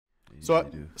So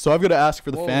I've got to ask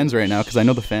for the fans right now because I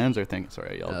know the fans are thinking.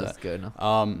 Sorry, I yelled That's good.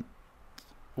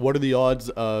 What are the odds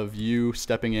of you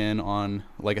stepping in on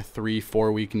like a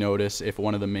 3-4 week notice if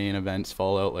one of the main events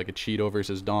fall out, like a Cheeto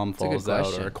versus Dom falls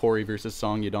out, or a Corey versus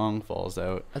Song Yadong falls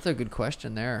out? That's a good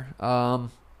question there. Because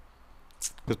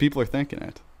people are thinking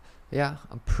it. Yeah,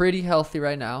 I'm pretty healthy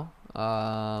right now.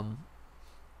 I'm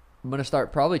gonna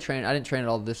start probably training. I didn't train at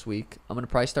all this week. I'm gonna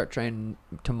probably start training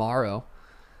tomorrow.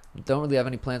 Don't really have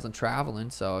any plans on traveling,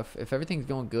 so if everything's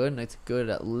going good and it's good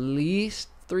at least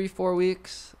 3-4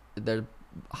 weeks, there's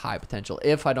high potential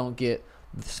if I don't get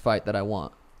this fight that I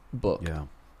want booked. Yeah.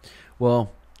 Well,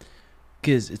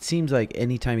 because it seems like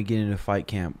anytime you get into fight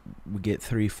camp, we get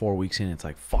 3-4 weeks in, it's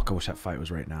like, fuck, I wish that fight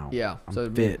was right now. Yeah.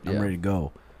 I'm fit. I'm ready to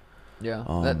go.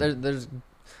 Yeah. There's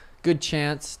good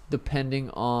chance depending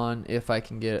on if I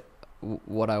can get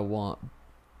what I want.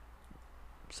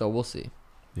 So we'll see.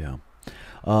 Yeah.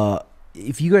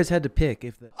 If you guys had to pick,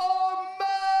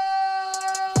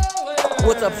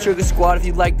 What's up, Sugar Squad? If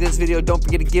you like this video, don't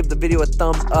forget to give the video a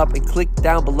thumbs up and click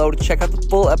down below to check out the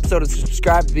full episode and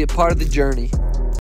subscribe to be a part of the journey.